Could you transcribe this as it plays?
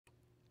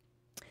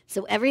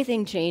So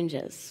everything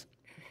changes.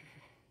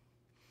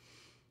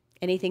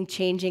 Anything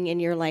changing in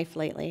your life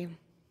lately?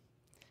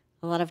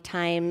 A lot of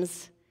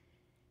times,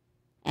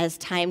 as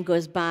time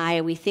goes by,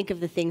 we think of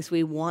the things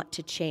we want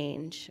to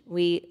change.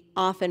 We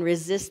often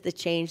resist the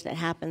change that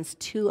happens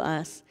to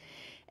us,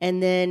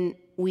 and then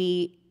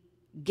we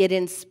get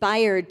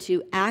inspired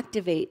to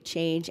activate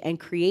change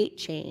and create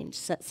change,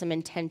 set some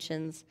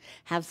intentions,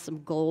 have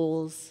some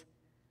goals,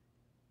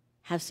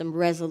 have some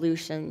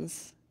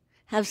resolutions,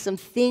 have some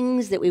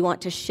things that we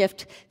want to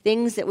shift,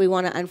 things that we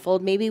want to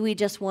unfold. Maybe we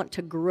just want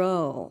to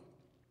grow.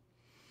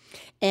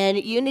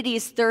 And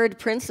Unity's third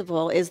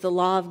principle is the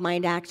law of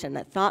mind action,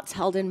 that thoughts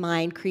held in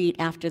mind create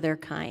after their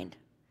kind.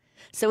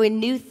 So in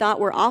New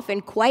Thought, we're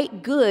often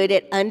quite good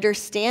at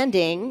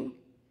understanding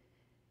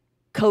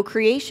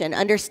co-creation,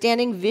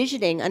 understanding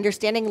visioning,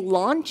 understanding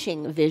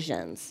launching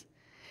visions.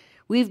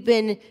 We've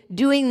been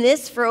doing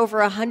this for over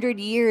 100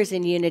 years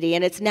in Unity,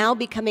 and it's now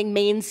becoming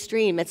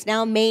mainstream. It's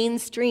now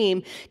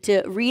mainstream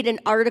to read an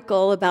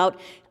article about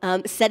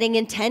setting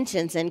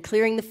intentions and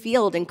clearing the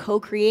field and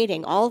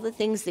co-creating, all the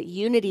things that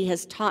Unity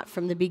has taught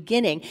from the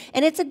beginning.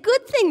 And it's a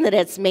good thing that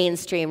it's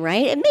mainstream,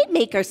 right? It may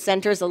make our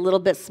centers a little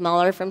bit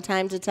smaller from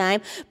time to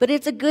time, but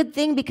it's a good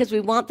thing because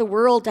we want the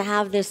world to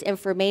have this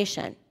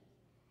information.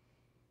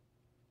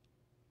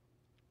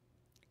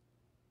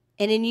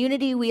 And in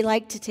Unity, we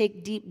like to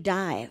take deep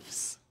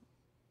dives.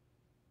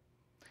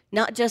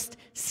 Not just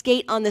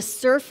skate on the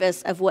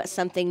surface of what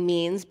something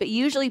means, but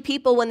usually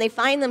people, when they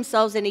find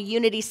themselves in a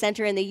Unity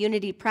center in the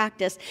Unity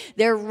practice,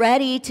 they're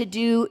ready to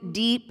do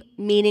deep,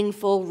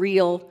 meaningful,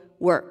 real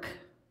work.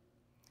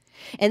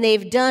 And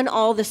they've done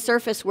all the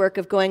surface work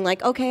of going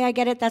like, okay, I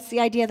get it, that's the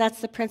idea,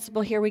 that's the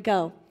principle, here we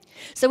go.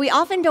 So we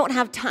often don't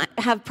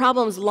have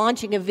problems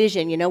launching a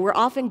vision, you know. We're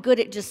often good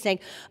at just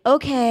saying,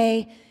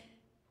 okay,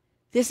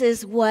 this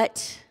is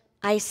what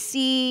I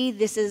see,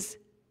 this is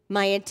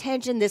my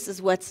intention, this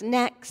is what's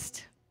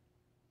next.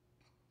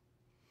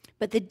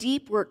 But the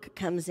deep work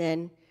comes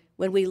in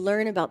when we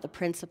learn about the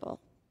principle,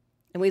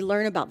 and we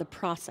learn about the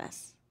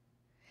process,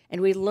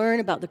 and we learn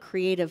about the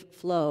creative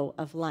flow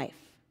of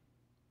life.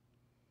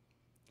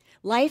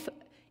 Life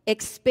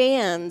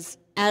expands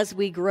as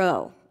we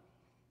grow.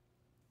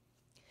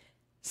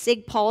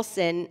 Sig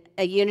Paulson,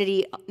 a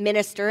Unity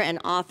minister and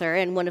author,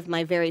 and one of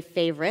my very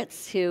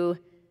favorites, who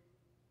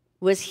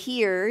was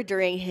here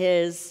during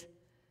his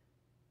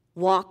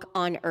walk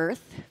on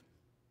earth,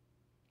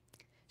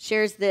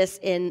 shares this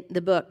in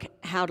the book,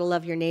 How to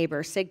Love Your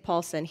Neighbor. Sig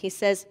Paulson, he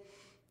says,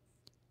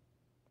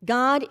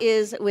 God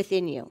is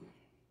within you,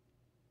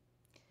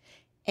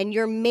 and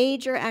your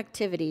major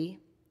activity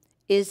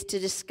is to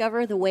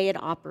discover the way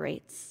it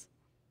operates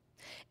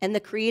and the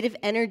creative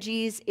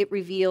energies it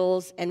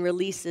reveals and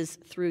releases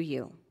through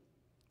you.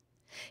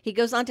 He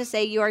goes on to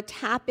say, you are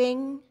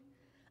tapping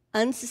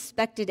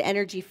unsuspected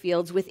energy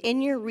fields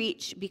within your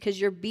reach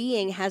because your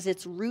being has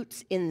its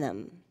roots in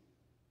them.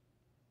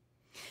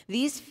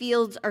 These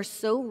fields are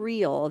so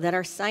real that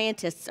our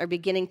scientists are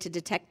beginning to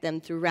detect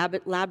them through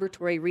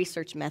laboratory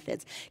research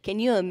methods. Can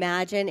you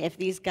imagine if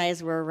these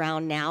guys were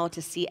around now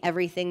to see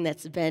everything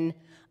that's been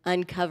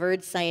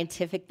uncovered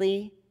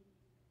scientifically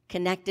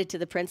connected to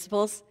the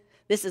principles?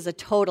 This is a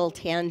total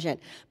tangent,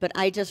 but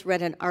I just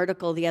read an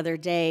article the other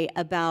day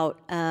about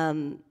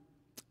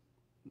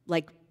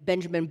like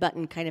Benjamin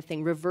Button kind of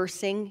thing,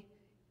 reversing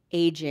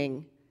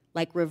aging,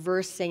 like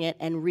reversing it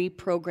and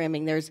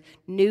reprogramming. There's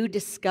new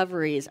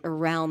discoveries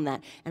around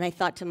that. And I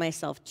thought to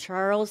myself,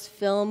 Charles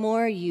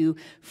Fillmore, you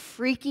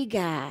freaky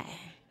guy.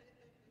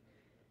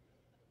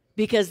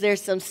 Because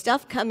there's some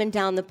stuff coming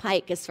down the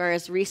pike as far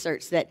as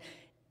research that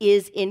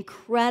is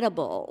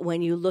incredible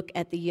when you look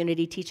at the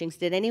Unity teachings.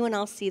 Did anyone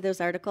else see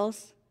those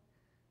articles?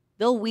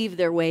 They'll weave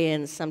their way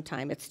in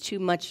sometime. It's too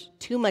much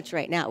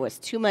right now. It was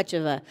too much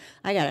of a,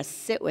 I got to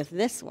sit with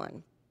this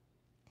one.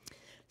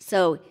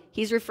 So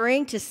he's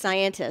referring to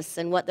scientists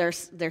and what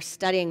they're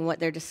studying, what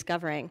they're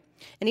discovering.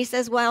 And he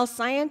says, while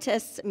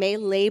scientists may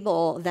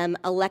label them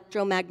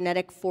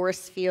electromagnetic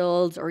force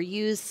fields or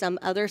use some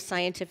other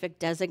scientific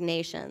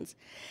designations,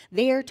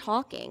 they are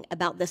talking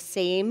about the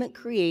same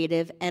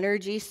creative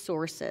energy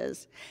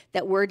sources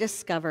that were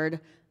discovered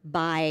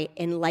by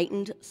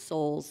enlightened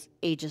souls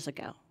ages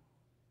ago.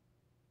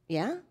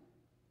 Yeah?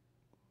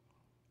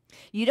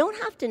 You don't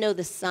have to know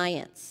the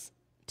science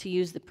to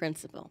use the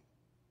principle.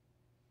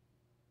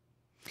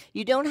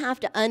 You don't have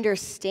to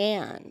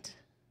understand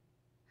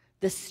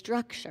the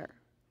structure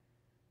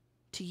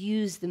to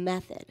use the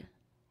method.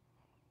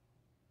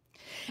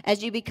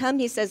 As you become,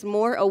 he says,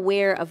 more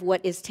aware of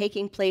what is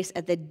taking place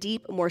at the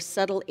deep, more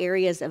subtle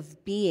areas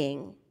of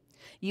being,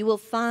 you will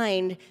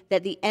find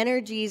that the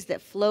energies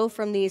that flow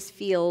from these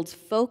fields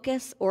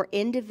focus or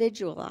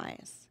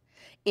individualize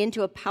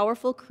into a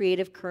powerful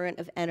creative current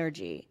of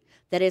energy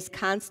that is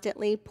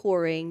constantly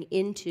pouring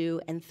into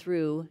and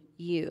through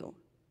you.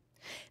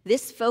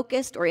 This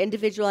focused or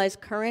individualized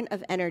current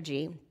of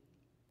energy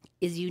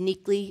is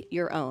uniquely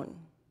your own.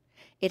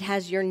 It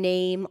has your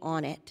name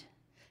on it,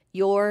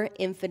 your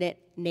infinite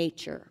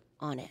nature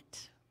on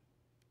it.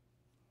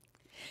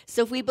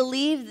 So if we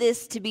believe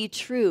this to be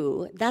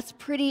true, that's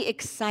pretty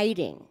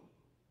exciting.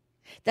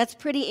 That's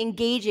pretty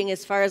engaging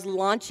as far as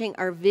launching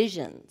our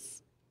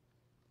visions,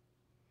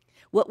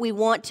 what we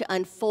want to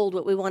unfold,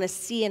 what we want to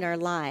see in our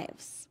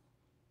lives.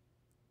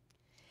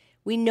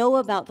 We know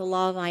about the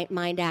law of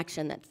mind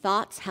action, that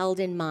thoughts held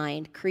in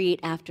mind create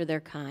after their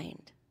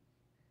kind.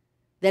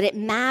 That it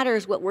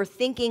matters what we're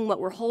thinking, what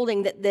we're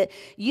holding, that the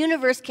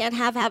universe can't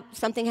have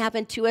something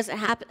happen to us, it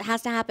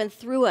has to happen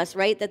through us,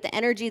 right? That the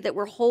energy that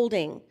we're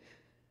holding,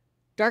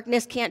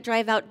 darkness can't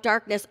drive out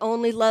darkness,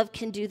 only love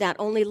can do that,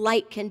 only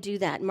light can do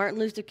that. Martin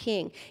Luther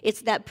King,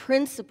 it's that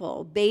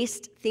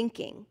principle-based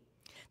thinking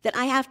that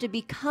I have to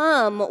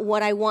become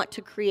what I want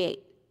to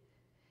create.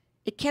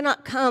 It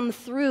cannot come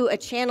through a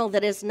channel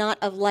that is not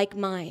of like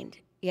mind,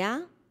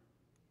 yeah?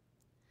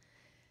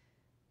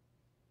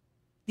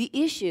 The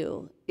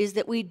issue is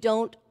that we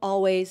don't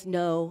always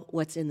know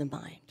what's in the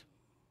mind.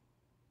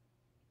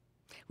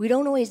 We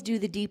don't always do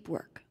the deep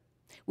work.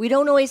 We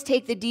don't always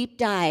take the deep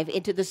dive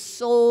into the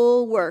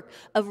soul work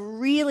of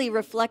really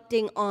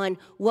reflecting on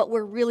what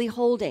we're really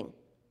holding.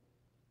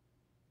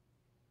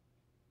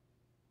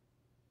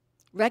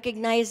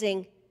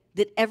 Recognizing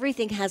that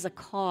everything has a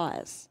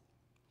cause.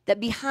 That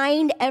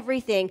behind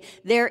everything,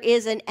 there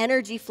is an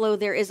energy flow,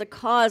 there is a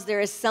cause, there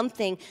is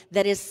something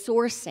that is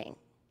sourcing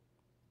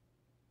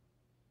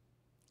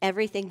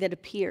everything that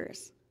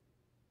appears.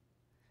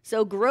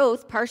 So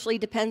growth partially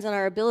depends on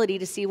our ability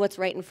to see what's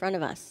right in front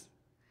of us.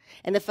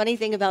 And the funny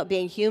thing about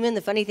being human,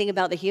 the funny thing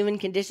about the human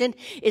condition,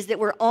 is that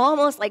we're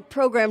almost like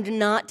programmed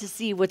not to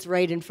see what's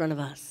right in front of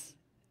us.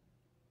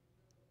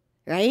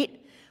 Right?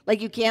 Like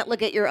you can't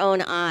look at your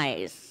own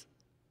eyes.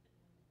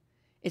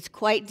 It's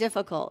quite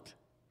difficult.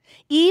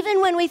 Even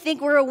when we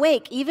think we're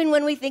awake, even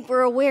when we think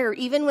we're aware,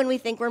 even when we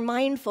think we're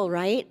mindful,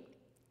 right?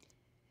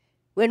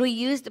 When we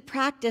use the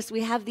practice,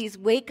 we have these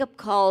wake-up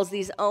calls,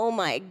 these, oh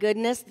my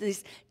goodness,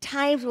 these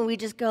times when we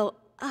just go,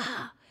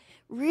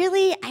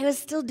 really? I was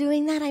still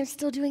doing that? I'm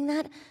still doing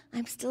that?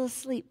 I'm still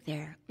asleep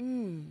there.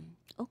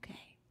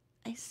 Okay,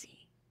 I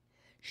see.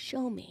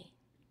 Show me.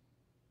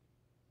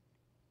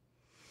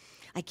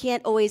 I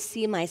can't always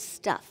see my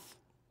stuff.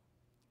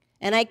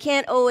 And I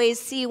can't always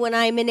see when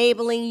I'm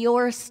enabling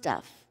your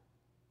stuff.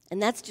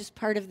 And that's just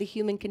part of the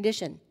human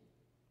condition.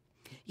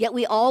 Yet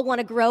we all want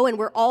to grow, and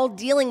we're all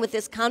dealing with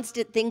this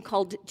constant thing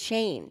called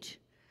change.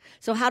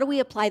 So how do we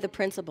apply the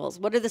principles?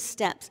 What are the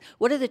steps?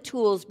 What are the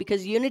tools?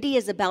 Because unity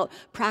is about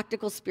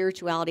practical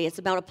spirituality. It's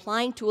about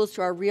applying tools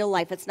to our real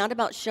life. It's not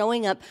about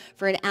showing up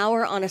for an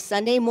hour on a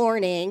Sunday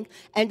morning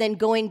and then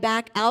going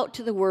back out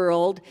to the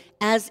world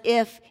as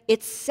if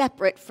it's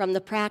separate from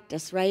the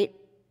practice, right?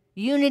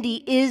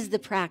 Unity is the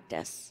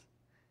practice.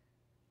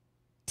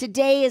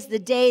 Today is the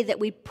day that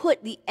we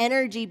put the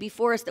energy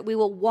before us that we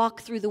will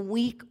walk through the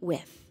week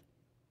with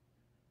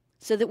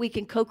so that we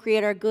can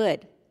co-create our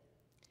good.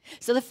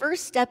 So the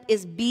first step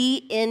is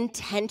be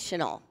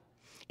intentional.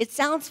 It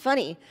sounds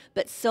funny,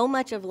 but so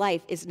much of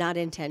life is not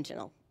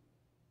intentional.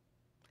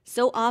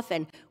 So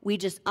often we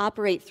just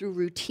operate through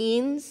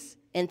routines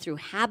and through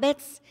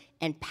habits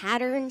and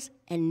patterns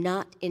and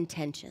not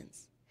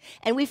intentions.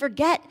 And we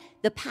forget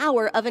the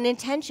power of an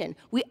intention.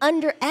 We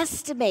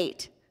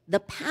underestimate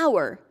the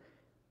power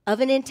of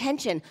an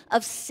intention,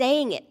 of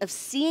saying it, of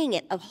seeing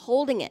it, of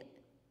holding it,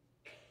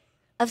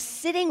 of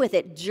sitting with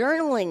it,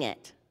 journaling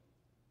it,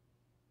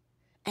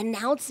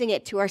 announcing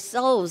it to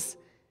ourselves,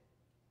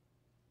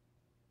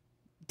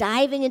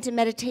 diving into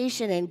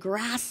meditation and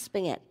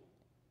grasping it.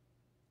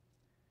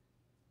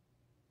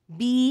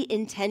 Be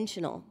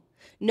intentional.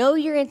 Know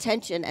your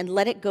intention and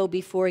let it go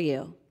before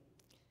you.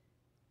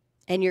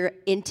 And your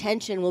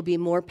intention will be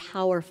more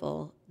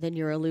powerful than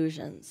your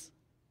illusions.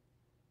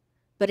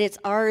 But it's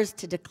ours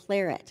to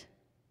declare it.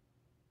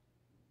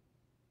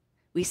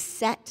 We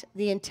set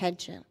the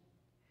intention.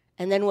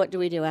 And then what do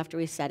we do after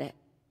we set it?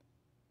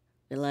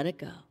 We let it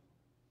go.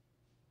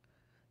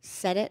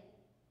 Set it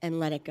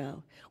and let it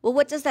go. Well,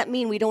 what does that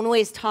mean? We don't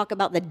always talk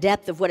about the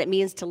depth of what it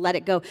means to let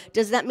it go.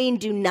 Does that mean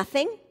do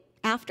nothing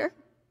after?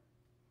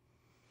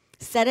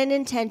 Set an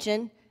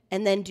intention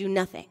and then do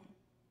nothing.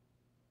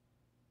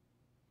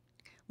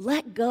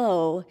 Let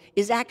go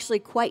is actually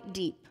quite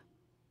deep.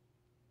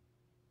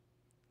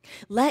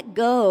 Let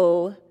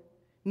go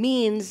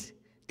means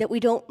that we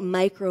don't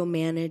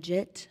micromanage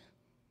it.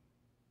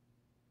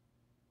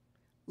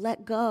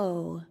 Let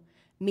go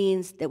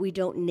means that we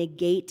don't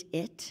negate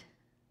it.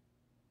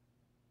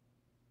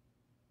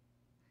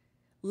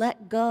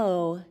 Let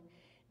go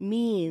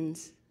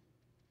means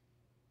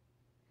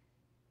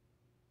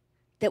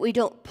that we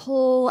don't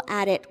pull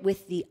at it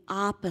with the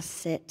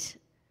opposite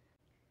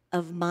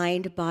of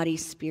mind, body,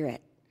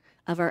 spirit,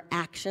 of our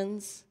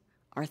actions,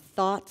 our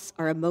thoughts,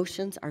 our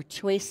emotions, our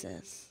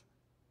choices.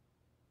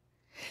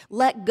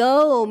 Let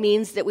go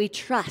means that we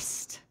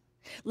trust.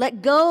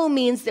 Let go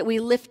means that we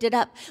lift it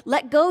up.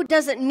 Let go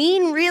doesn't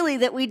mean really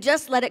that we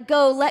just let it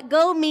go. Let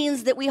go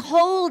means that we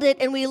hold it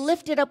and we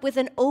lift it up with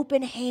an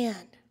open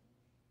hand.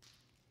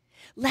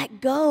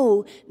 Let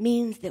go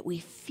means that we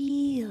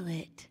feel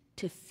it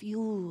to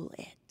fuel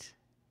it.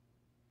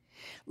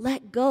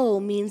 Let go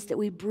means that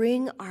we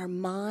bring our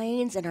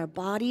minds and our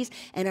bodies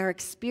and our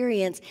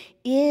experience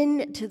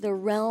into the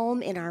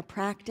realm in our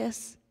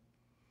practice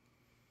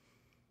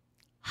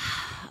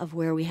of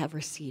where we have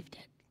received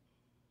it.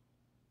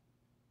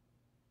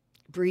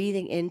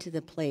 Breathing into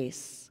the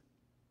place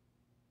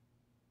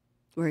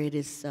where it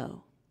is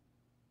so.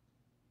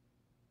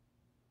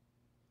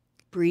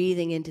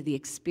 Breathing into the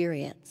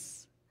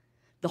experience,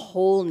 the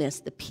wholeness,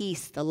 the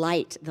peace, the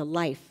light, the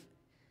life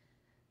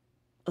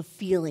of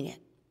feeling it.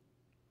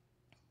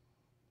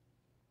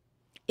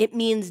 It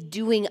means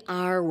doing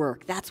our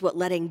work. That's what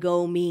letting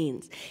go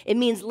means. It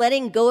means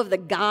letting go of the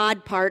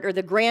God part or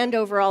the grand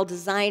overall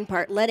design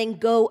part, letting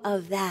go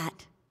of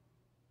that.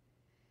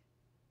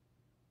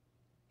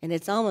 And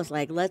it's almost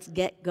like, let's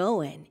get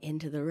going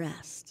into the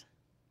rest.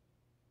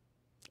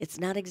 It's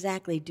not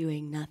exactly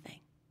doing nothing.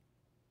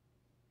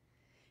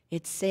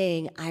 It's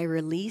saying, I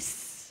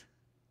release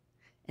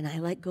and I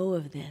let go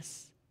of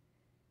this.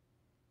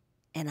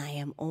 And I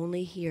am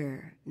only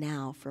here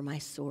now for my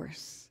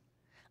source.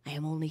 I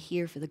am only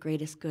here for the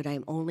greatest good. I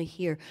am only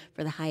here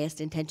for the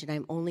highest intention. I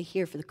am only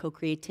here for the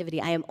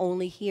co-creativity. I am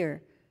only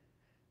here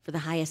for the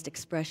highest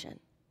expression.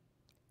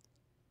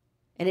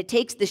 And it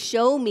takes the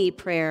show me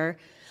prayer.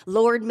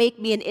 Lord, make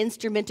me an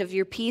instrument of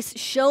your peace.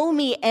 Show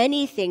me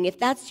anything. If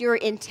that's your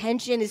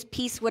intention, is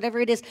peace, whatever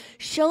it is,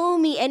 show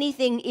me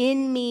anything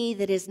in me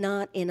that is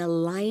not in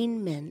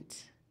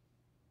alignment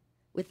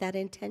with that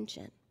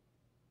intention.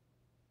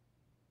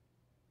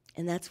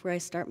 And that's where I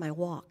start my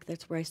walk.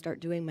 That's where I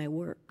start doing my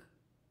work.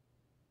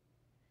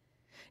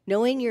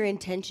 Knowing your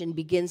intention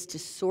begins to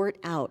sort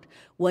out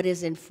what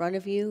is in front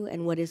of you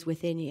and what is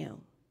within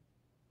you,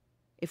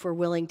 if we're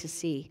willing to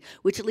see,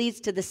 which leads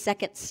to the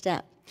second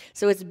step.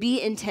 So it's be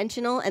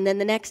intentional, and then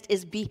the next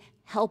is be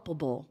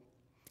helpable.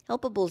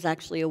 Helpable is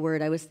actually a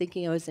word. I was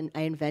thinking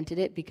I invented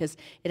it because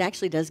it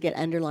actually does get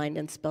underlined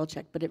and spell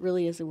checked, but it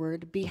really is a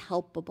word. Be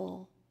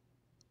helpable.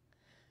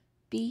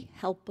 Be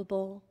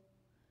helpable.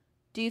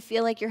 Do you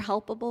feel like you're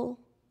helpable?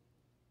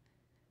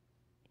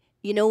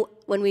 You know,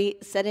 when we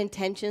set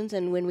intentions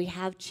and when we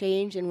have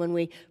change and when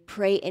we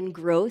pray in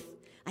growth,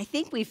 I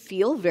think we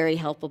feel very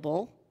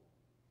helpable.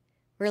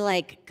 We're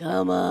like,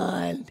 come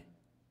on.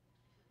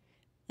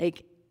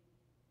 Like,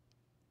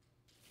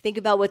 think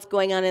about what's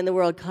going on in the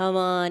world. Come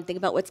on. Think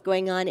about what's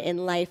going on in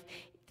life.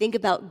 Think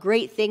about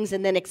great things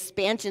and then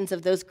expansions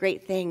of those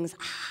great things.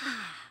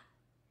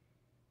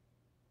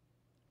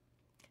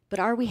 But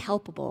are we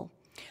helpable?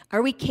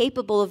 Are we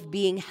capable of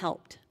being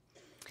helped?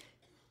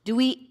 Do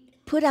we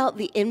put out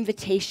the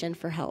invitation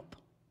for help?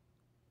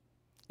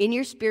 In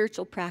your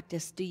spiritual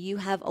practice, do you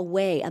have a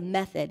way, a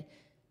method,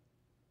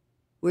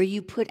 where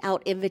you put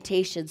out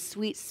invitations,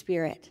 sweet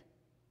spirit,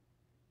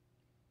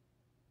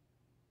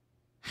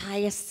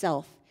 highest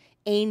self,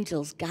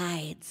 angels,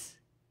 guides,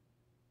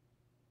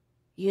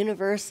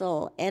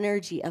 universal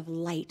energy of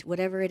light,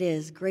 whatever it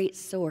is, great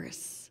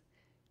source,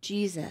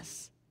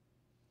 Jesus,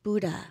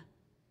 Buddha,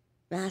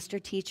 master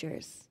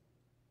teachers?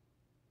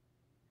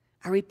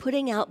 Are we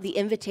putting out the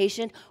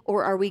invitation,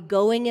 or are we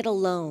going it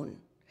alone?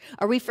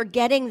 Are we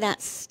forgetting that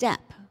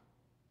step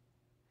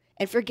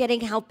and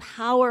forgetting how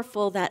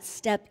powerful that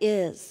step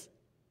is?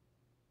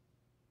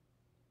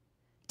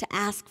 To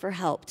ask for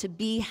help, to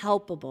be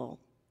helpable.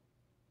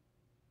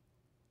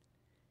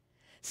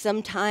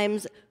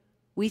 Sometimes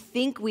we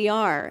think we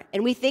are,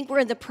 and we think we're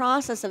in the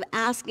process of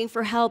asking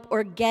for help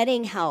or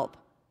getting help.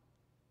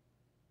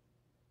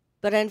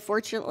 But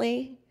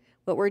unfortunately,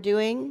 what we're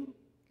doing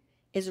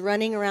is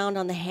running around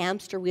on the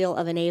hamster wheel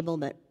of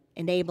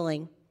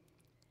enabling.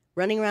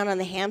 Running around on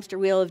the hamster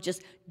wheel of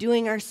just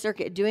doing our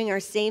circuit, doing our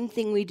same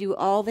thing we do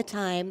all the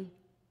time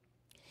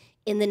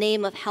in the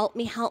name of help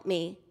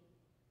me.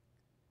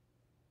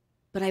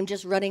 But I'm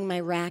just running my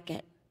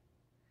racket.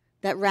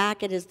 That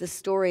racket is the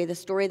story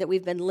that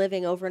we've been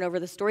living over and over,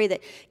 the story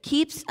that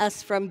keeps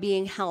us from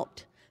being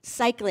helped.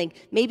 Cycling.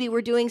 Maybe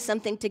we're doing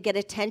something to get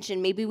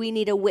attention. Maybe we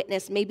need a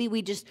witness. Maybe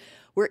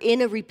we're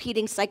in a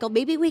repeating cycle.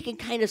 Maybe we can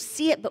kind of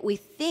see it, but we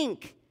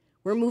think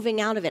we're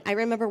moving out of it. I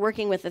remember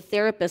working with a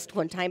therapist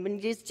one time,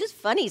 and it's just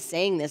funny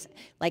saying this.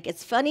 Like,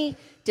 it's funny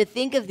to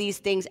think of these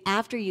things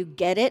after you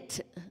get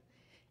it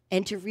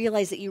and to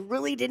realize that you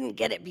really didn't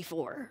get it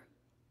before.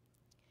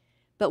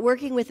 But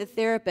working with a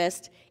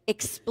therapist,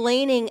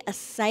 explaining a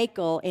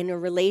cycle in a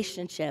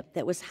relationship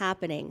that was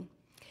happening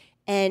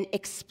and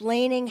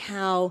explaining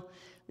how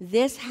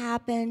this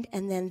happened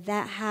and then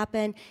that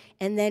happened,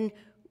 and then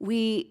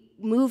we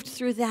moved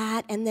through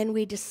that, and then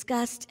we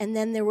discussed, and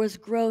then there was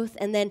growth,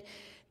 and then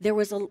there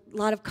was a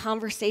lot of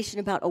conversation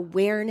about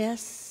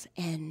awareness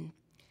and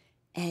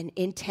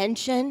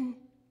intention,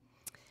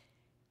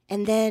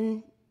 and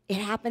then it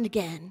happened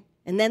again.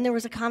 And then there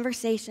was a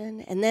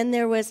conversation, and then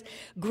there was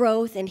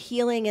growth and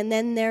healing, and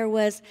then there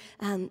was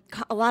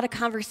a lot of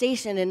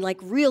conversation and like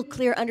real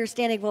clear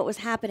understanding of what was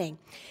happening.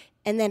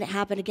 And then it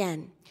happened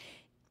again.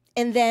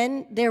 And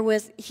then there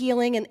was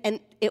healing, and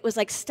it was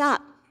like,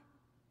 stop.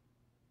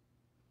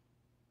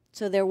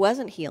 So there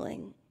wasn't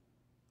healing.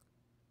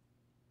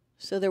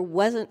 So there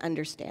wasn't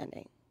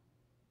understanding.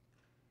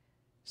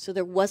 So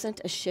there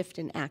wasn't a shift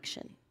in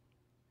action.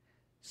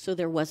 So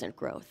there wasn't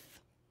growth.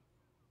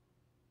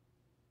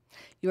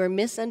 You are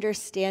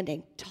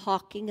misunderstanding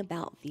talking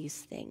about these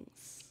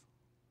things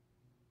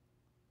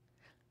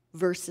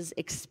versus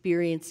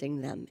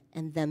experiencing them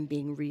and them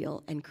being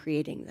real and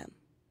creating them.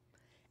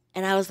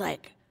 And I was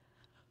like,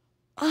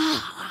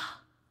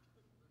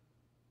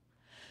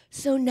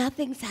 so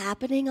nothing's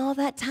happening all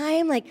that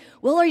time? Like,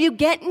 well, are you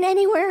getting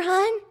anywhere,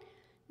 hon?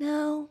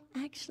 No,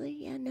 actually,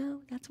 yeah,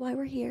 no, that's why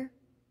we're here.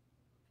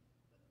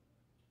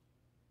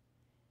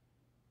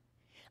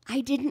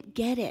 I didn't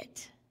get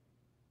it.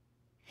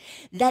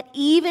 That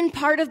even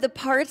part of the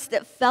parts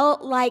that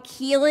felt like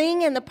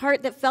healing and the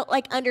part that felt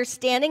like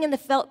understanding and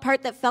the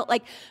part that felt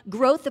like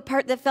growth, the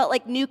part that felt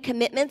like new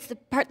commitments, the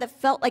part that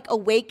felt like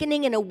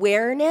awakening and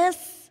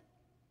awareness,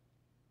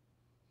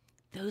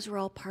 those were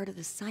all part of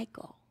the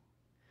cycle.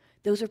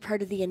 Those were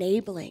part of the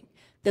enabling.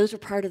 Those were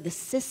part of the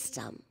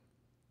system.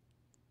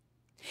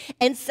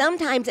 And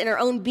sometimes in our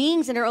own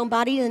beings, in our own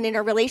bodies, and in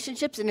our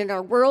relationships, and in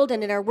our world,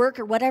 and in our work,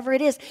 or whatever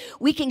it is,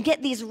 we can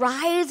get these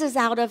rises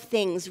out of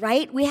things,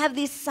 right? We have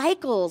these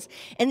cycles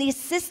and these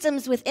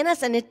systems within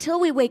us, and until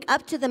we wake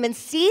up to them and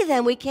see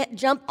them, we can't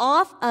jump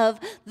off of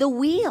the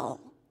wheel.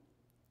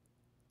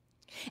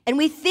 And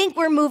we think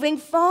we're moving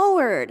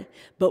forward,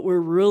 but we're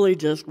really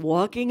just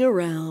walking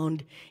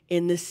around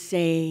in the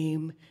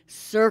same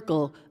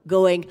circle,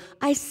 going,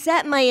 I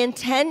set my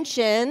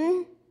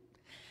intention.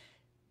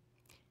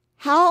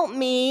 Help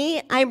me,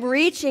 I'm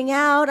reaching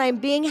out, I'm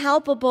being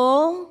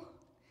helpable.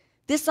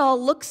 This all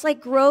looks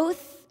like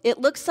growth. It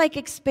looks like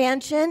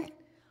expansion.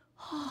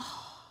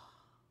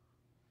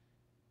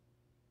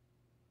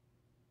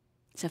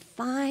 It's a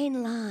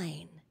fine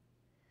line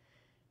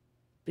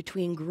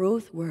between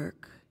growth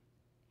work,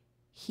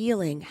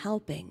 healing,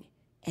 helping,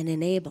 and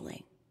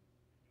enabling.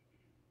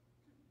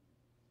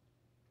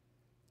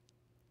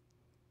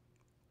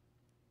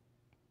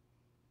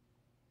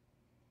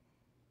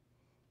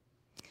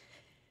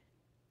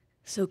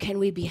 So can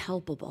we be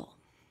helpable?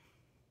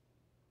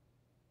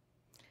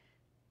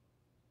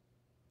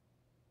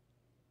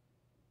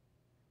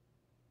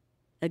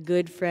 A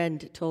good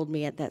friend told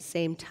me at that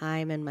same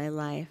time in my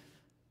life,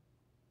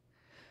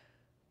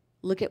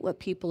 look at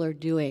what people are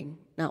doing,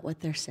 not what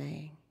they're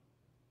saying.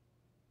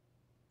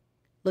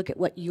 Look at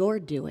what you're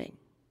doing,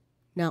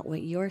 not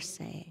what you're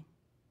saying.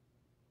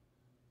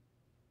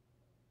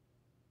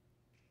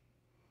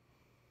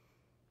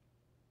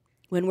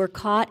 When we're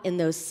caught in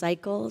those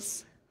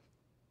cycles,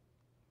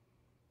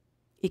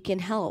 it can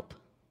help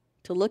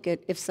to look at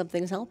if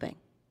something's helping.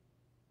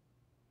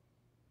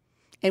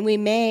 And we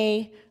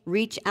may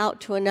reach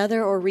out to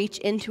another or reach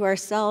into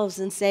ourselves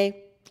and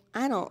say,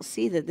 I don't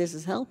see that this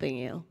is helping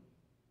you.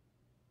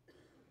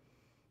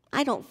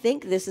 I don't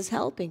think this is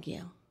helping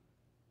you.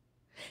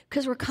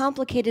 Because we're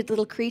complicated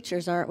little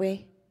creatures, aren't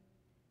we?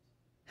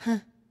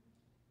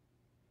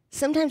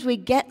 Sometimes we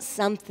get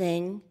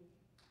something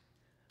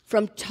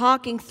from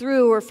talking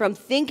through or from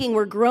thinking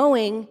we're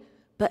growing,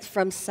 but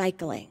from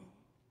cycling.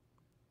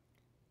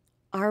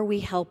 Are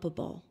we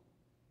helpable?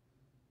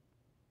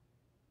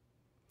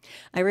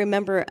 I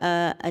remember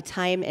a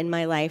time in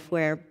my life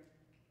where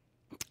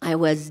I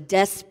was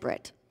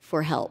desperate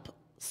for help,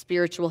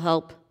 spiritual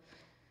help.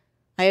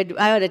 I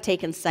would have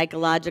taken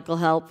psychological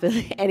help,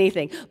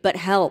 anything, but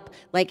help.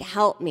 Like,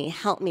 help me.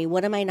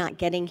 What am I not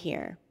getting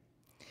here?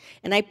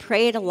 And I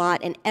prayed a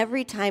lot, and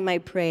every time I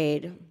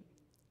prayed,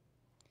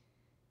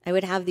 I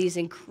would have these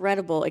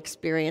incredible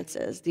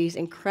experiences, these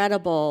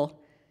incredible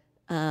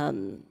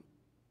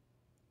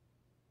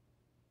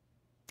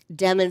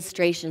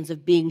demonstrations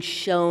of being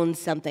shown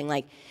something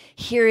like,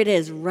 here it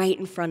is right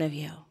in front of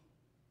you.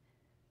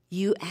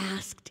 You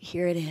asked,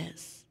 here it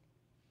is.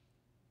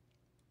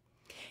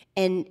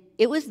 And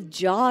it was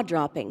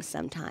jaw-dropping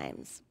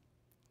sometimes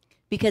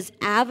because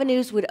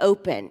avenues would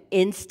open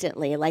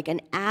instantly. Like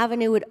an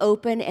avenue would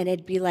open and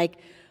it'd be like,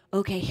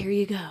 okay, here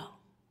you go.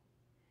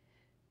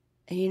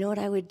 And you know what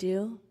I would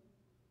do?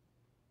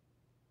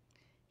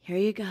 Here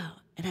you go.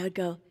 And I would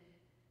go,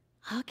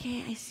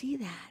 okay, I see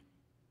that.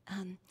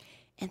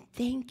 And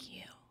thank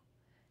you.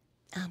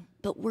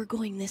 But we're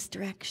going this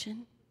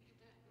direction.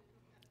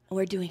 And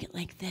we're doing it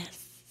like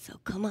this. So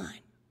come on.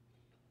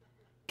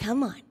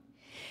 Come on.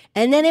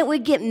 And then it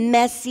would get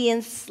messy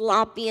and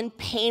sloppy and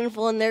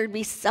painful, and there'd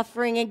be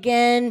suffering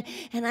again.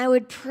 And I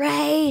would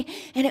pray,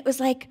 and it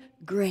was like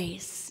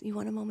grace. You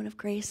want a moment of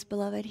grace,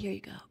 beloved? Here you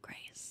go,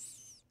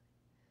 grace.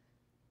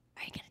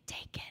 Are you going to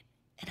take it?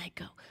 And I'd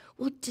go,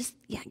 well, just,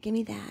 yeah, give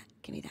me that.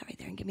 Give me that right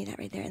there, and give me that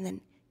right there. And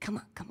then, come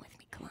on, come with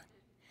me, come on.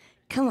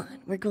 Come on,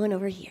 we're going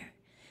over here.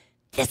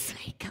 This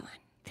way, come on,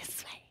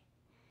 this way.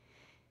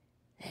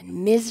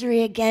 And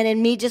misery again,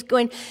 and me just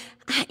going,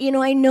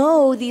 I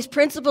know these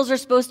principles are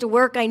supposed to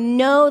work. I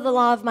know the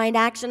law of mind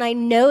action. I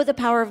know the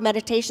power of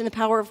meditation, the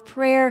power of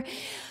prayer.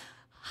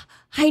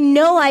 I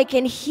know I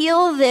can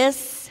heal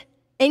this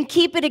and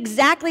keep it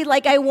exactly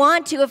like I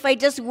want to if I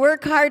just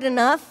work hard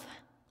enough.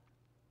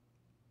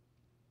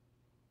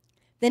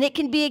 Then it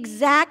can be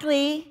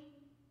exactly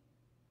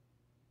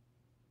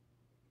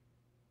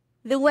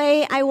the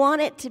way I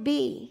want it to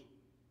be.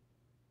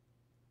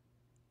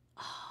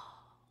 Oh.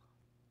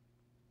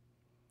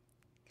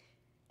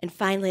 And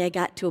finally, I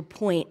got to a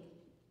point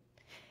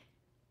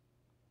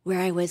where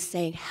I was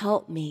saying,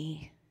 help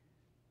me.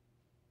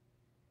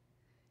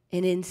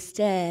 And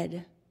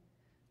instead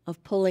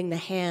of pulling the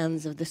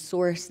hands of the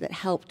source that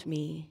helped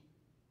me,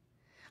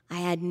 I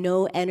had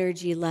no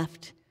energy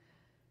left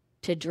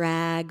to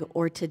drag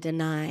or to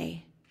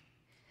deny.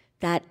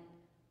 That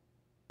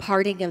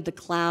parting of the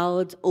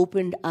clouds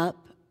opened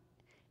up,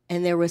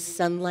 and there was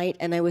sunlight,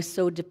 and I was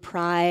so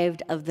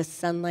deprived of the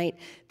sunlight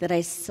that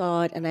I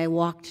saw it and I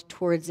walked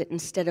towards it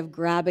instead of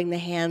grabbing the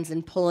hands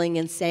and pulling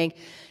and saying,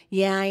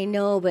 yeah, I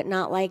know, but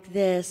not like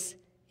this.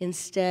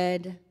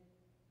 Instead,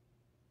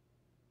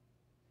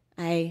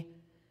 I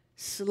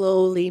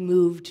slowly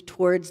moved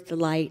towards the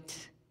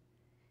light,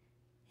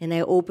 and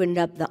I opened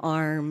up the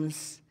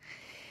arms,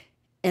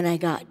 and I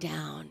got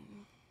down,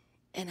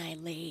 and I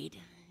laid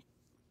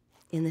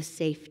in the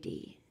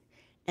safety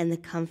and the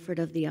comfort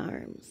of the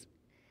arms.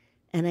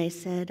 And I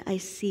said, I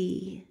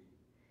see,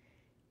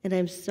 and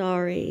I'm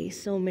sorry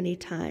so many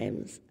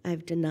times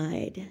I've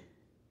denied,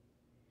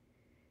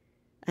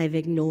 I've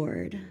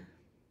ignored,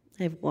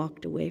 I've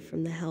walked away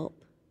from the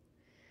help.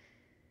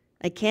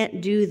 I can't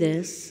do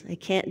this, I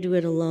can't do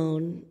it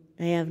alone,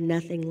 I have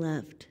nothing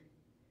left,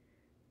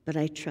 but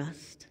I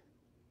trust,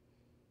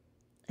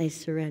 I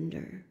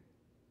surrender,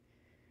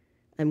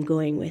 I'm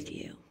going with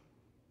you,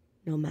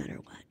 no matter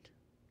what.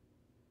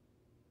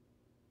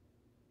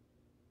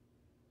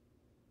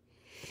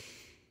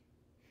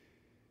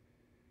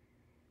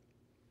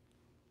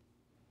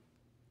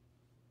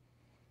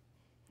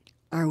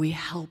 Are we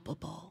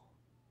helpable?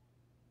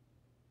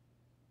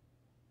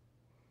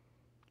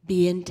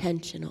 Be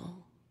intentional.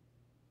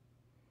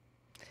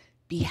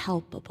 Be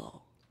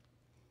helpable.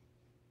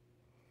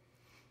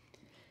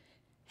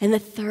 And the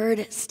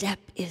third step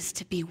is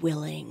to be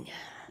willing.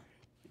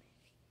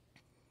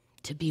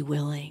 To be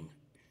willing.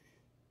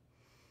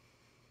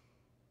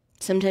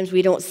 Sometimes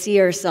we don't see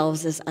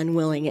ourselves as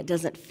unwilling. It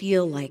doesn't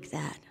feel like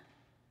that.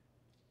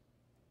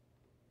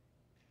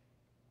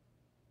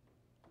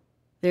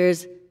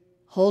 There's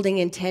holding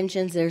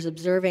intentions, there's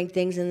observing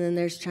things, and then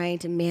there's trying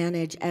to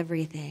manage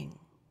everything.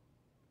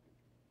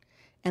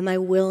 Am I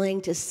willing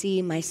to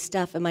see my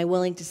stuff? Am I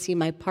willing to see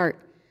my part?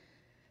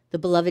 The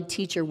beloved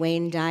teacher,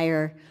 Wayne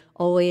Dyer,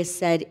 always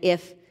said,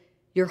 if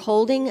you're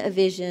holding a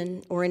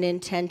vision or an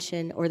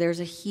intention, or there's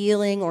a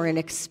healing or an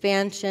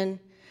expansion,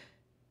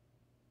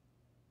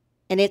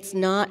 and it's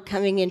not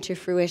coming into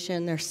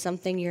fruition, there's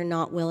something you're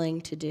not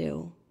willing to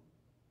do.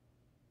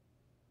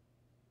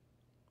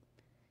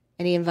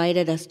 And he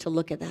invited us to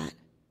look at that.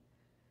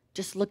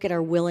 Just look at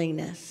our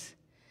willingness.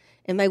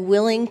 Am I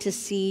willing to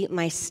see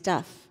my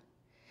stuff?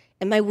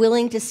 Am I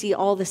willing to see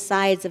all the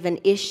sides of an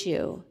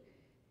issue?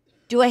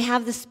 Do I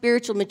have the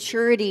spiritual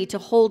maturity to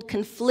hold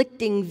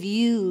conflicting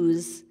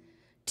views,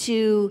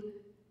 to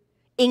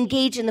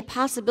engage in the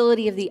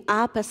possibility of the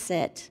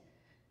opposite,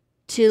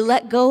 to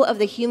let go of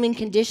the human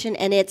condition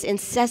and its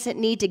incessant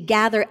need to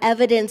gather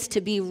evidence to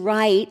be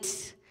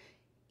right,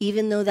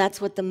 even though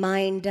that's what the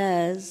mind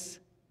does,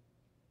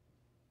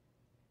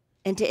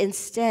 and to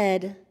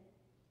instead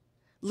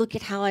look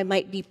at how I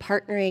might be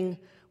partnering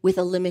with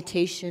a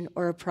limitation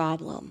or a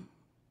problem?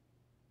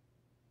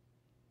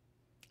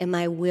 Am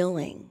I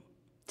willing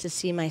to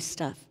see my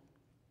stuff?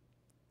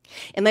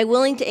 Am I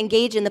willing to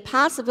engage in the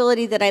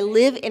possibility that I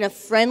live in a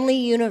friendly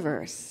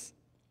universe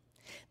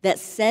that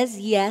says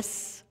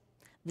yes,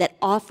 that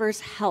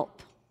offers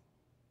help,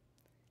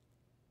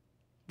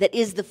 that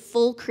is the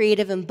full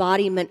creative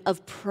embodiment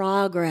of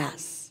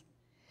progress?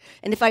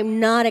 And if I'm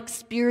not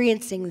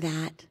experiencing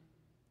that,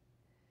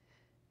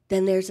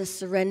 then there's a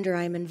surrender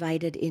I'm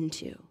invited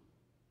into.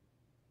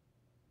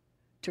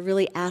 To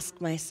really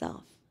ask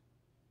myself,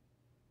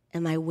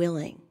 am I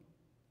willing?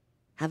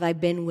 Have I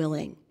been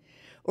willing?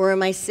 Or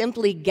am I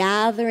simply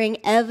gathering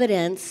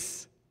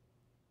evidence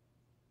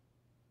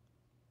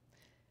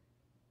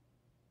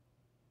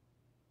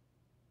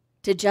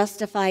to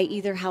justify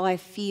either how I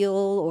feel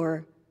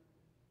or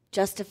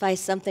justify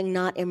something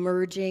not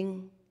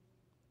emerging,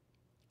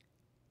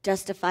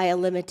 justify a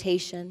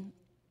limitation?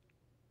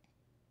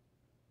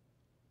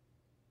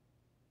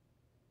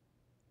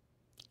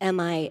 Am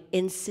I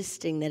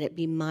insisting that it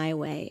be my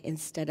way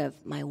instead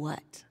of my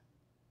what?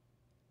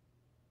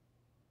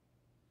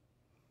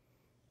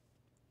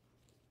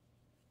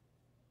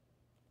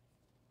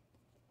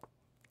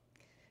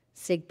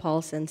 Sig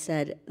Paulson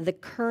said, "The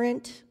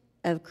current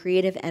of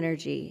creative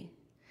energy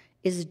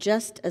is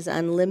just as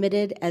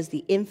unlimited as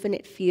the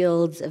infinite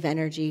fields of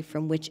energy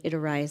from which it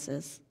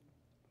arises.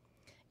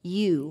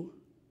 You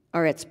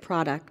are its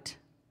product,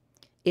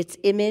 its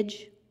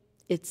image,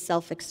 its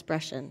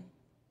self-expression.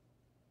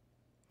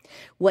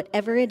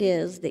 Whatever it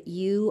is that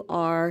you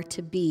are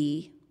to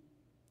be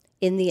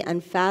in the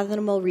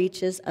unfathomable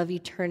reaches of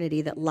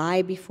eternity that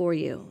lie before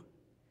you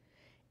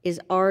is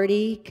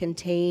already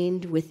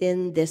contained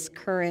within this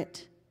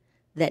current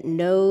that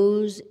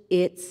knows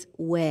its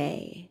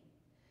way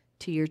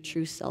to your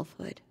true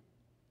selfhood.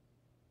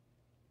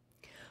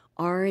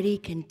 already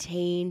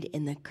contained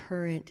in the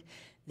current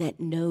that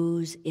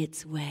knows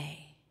its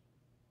way.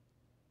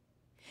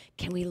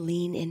 Can we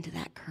lean into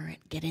that current,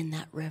 get in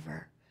that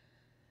river,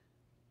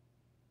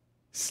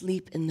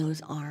 sleep in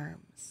those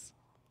arms?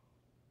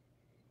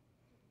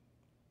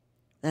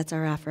 That's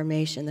our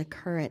affirmation. The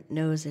current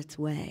knows its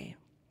way.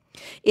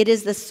 It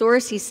is the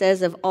source, he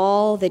says, of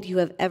all that you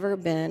have ever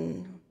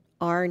been,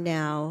 are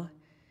now,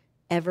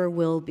 ever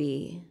will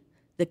be,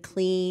 the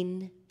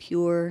clean,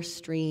 pure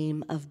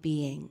stream of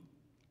being.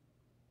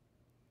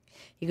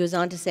 He goes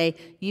on to say,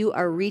 you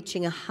are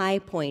reaching a high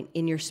point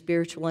in your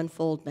spiritual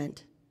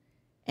unfoldment,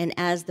 and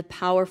as the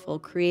powerful,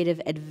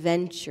 creative,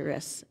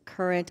 adventurous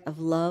current of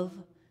love,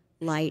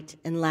 light,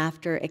 and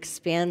laughter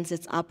expands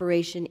its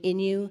operation in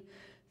you,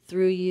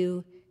 through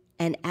you,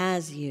 and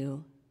as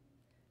you,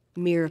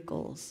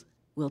 miracles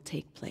will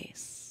take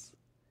place.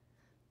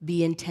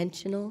 Be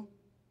intentional,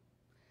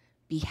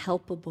 be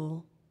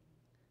helpable,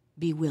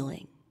 be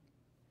willing.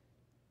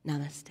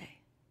 Namaste.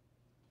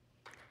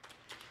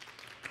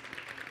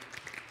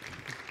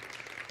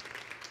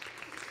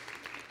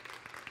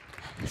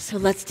 So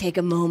let's take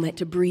a moment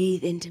to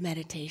breathe into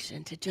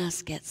meditation, to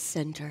just get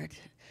centered,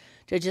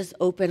 to just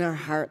open our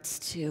hearts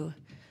to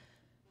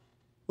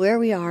where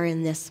we are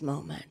in this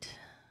moment,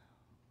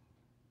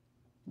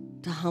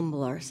 to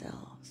humble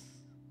ourselves.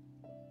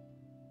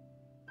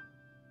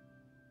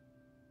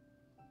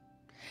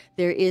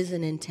 There is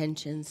an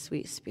intention,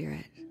 sweet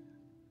spirit.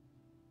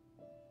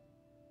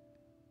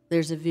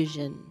 There's a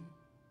vision,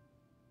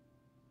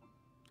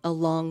 a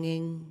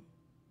longing,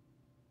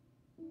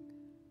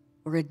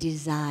 or a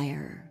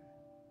desire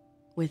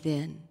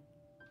within.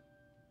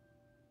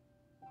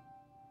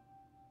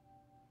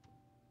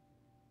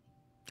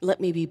 Let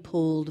me be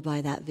pulled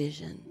by that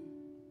vision.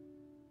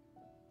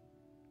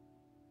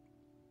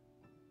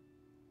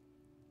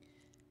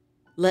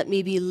 Let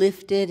me be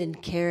lifted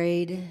and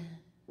carried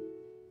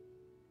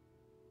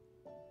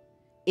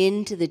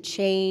into the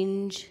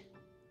change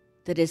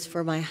that is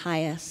for my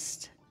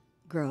highest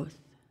growth.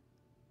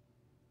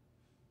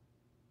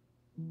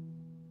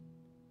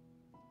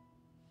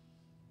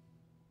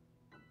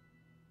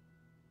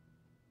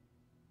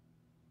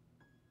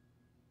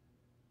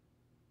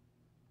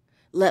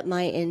 Let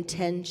my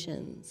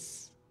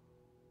intentions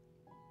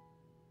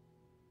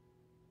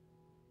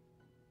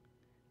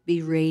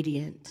be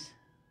radiant,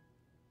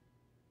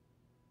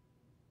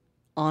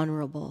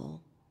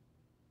 honorable,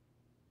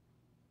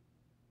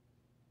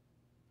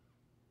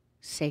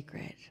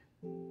 sacred.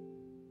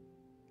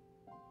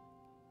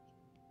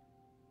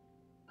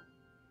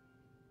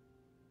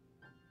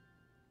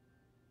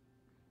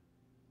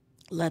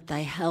 Let thy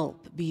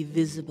help be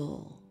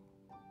visible,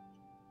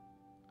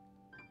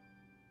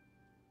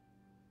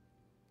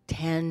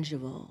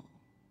 tangible,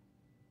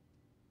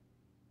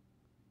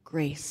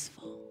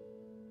 graceful.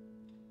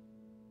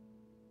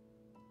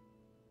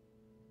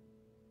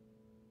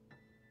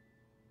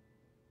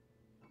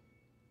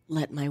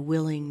 Let my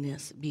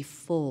willingness be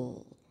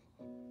full,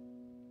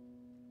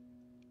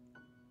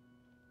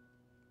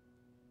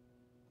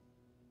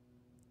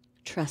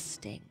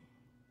 trusting,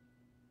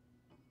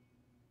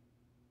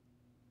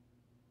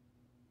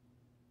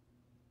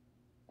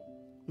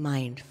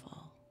 mindful.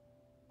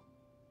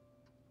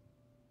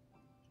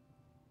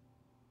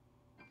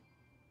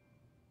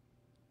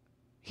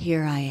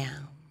 Here I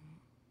am.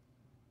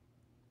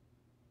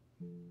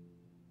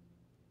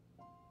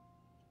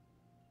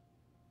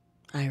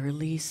 I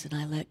release and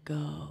I let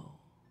go.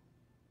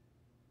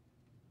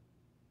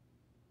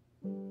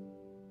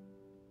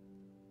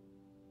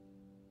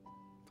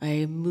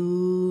 I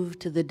move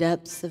to the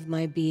depths of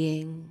my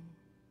being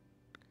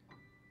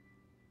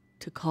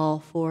to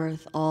call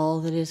forth all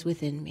that is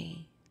within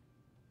me.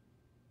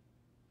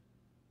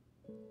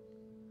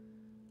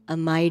 A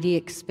mighty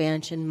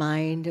expansion,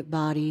 mind,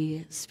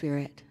 body,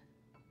 spirit,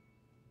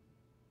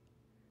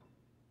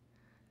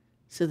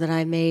 so that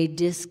I may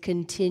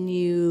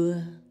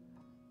discontinue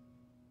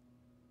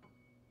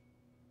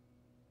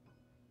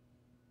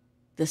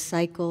the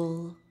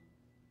cycle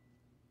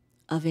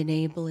of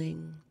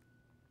enabling,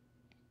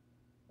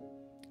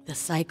 the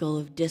cycle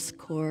of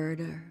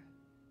discord or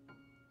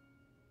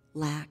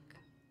lack,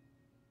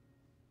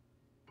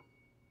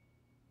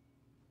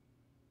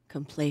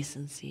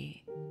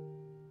 complacency.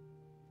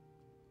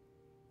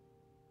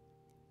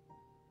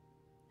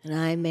 And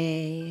I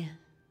may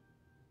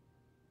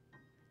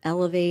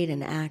elevate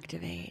and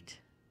activate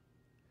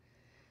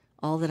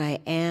all that I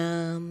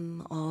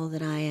am, all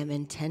that I am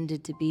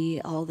intended to be,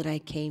 all that I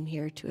came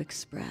here to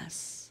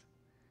express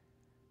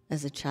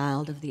as a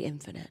child of the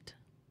infinite.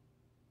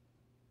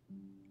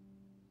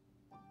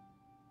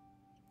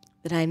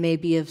 That I may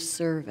be of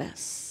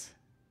service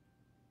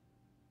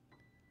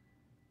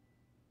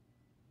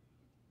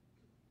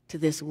to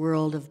this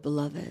world of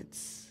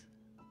beloveds,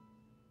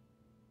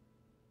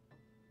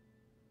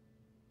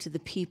 to the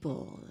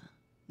people,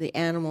 the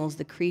animals,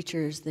 the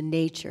creatures, the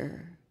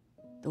nature,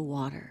 the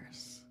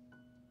waters,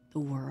 the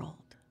world,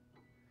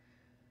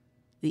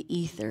 the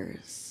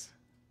ethers,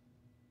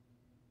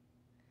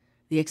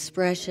 the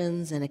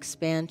expressions and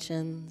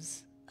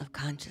expansions of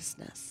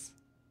consciousness.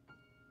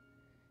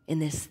 in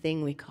this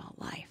thing we call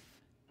life.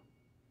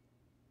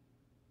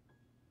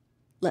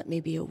 Let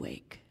me be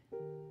awake.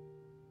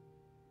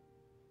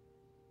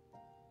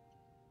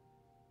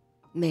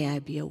 May I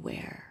be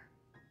aware.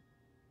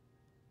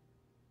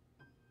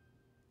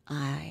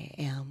 I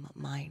am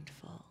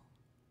mindful.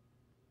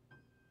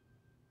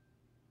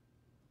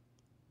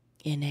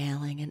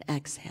 Inhaling and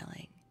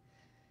exhaling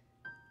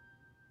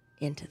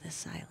into the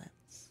silence.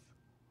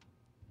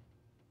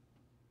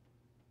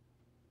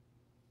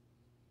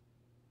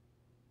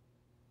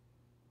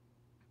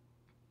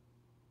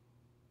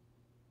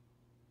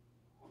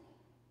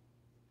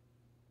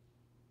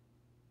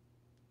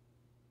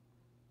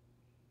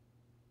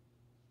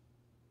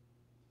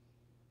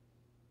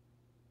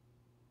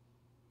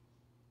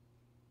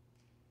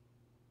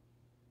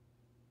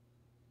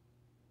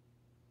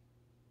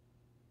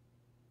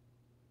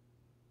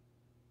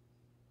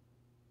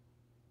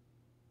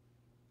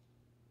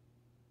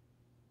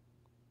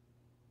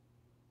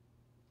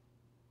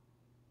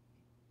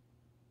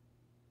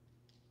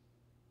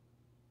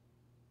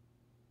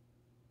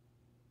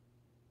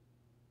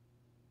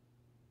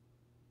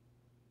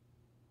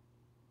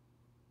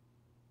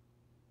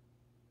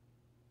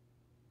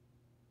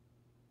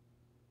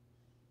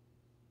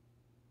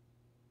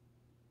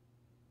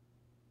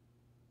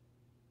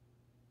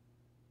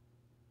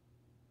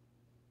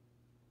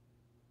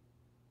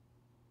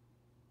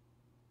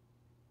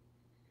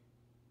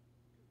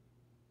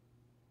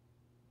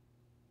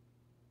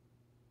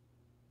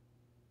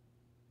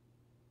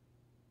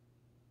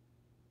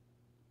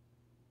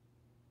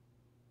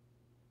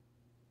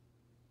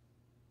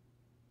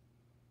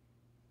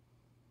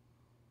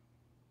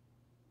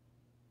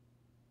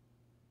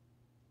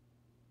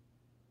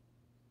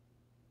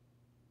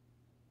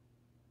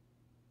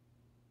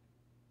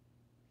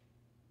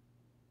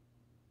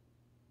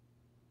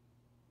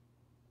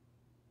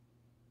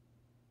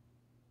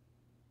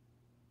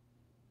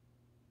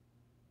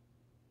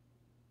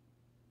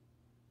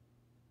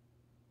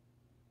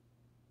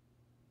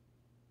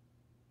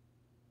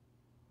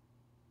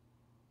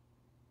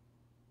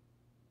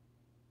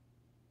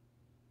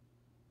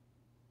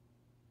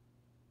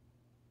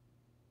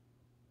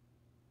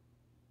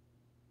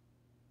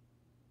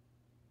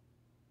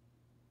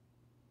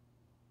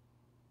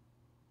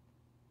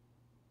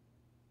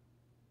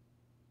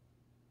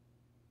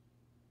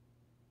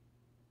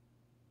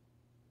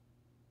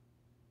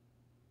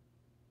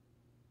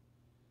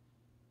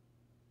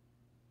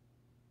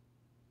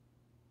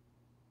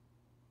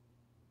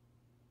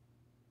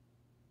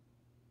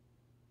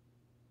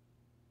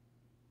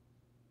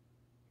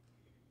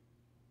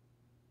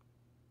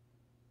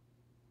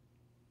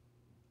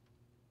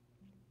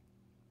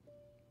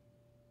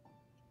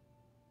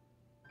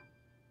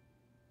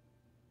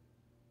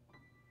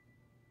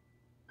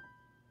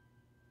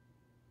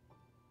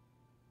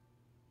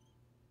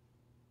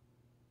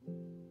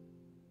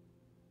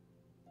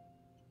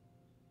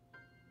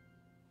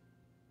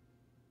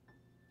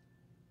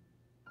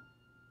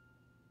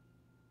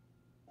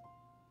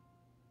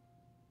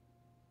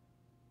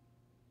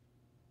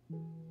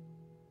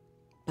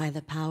 By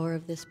the power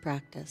of this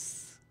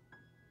practice,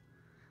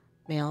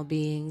 may all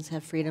beings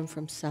have freedom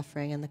from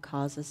suffering and the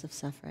causes of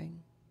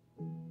suffering.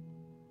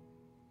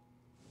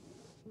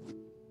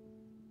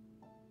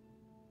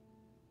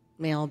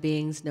 May all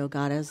beings know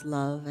God as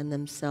love and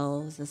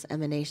themselves as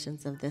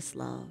emanations of this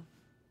love.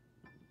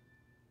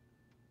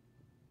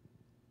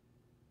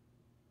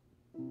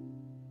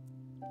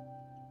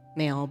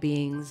 May all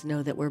beings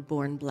know that we're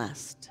born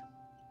blessed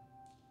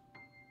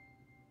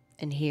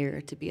and here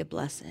to be a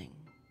blessing.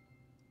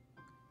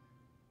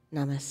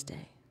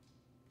 Namaste.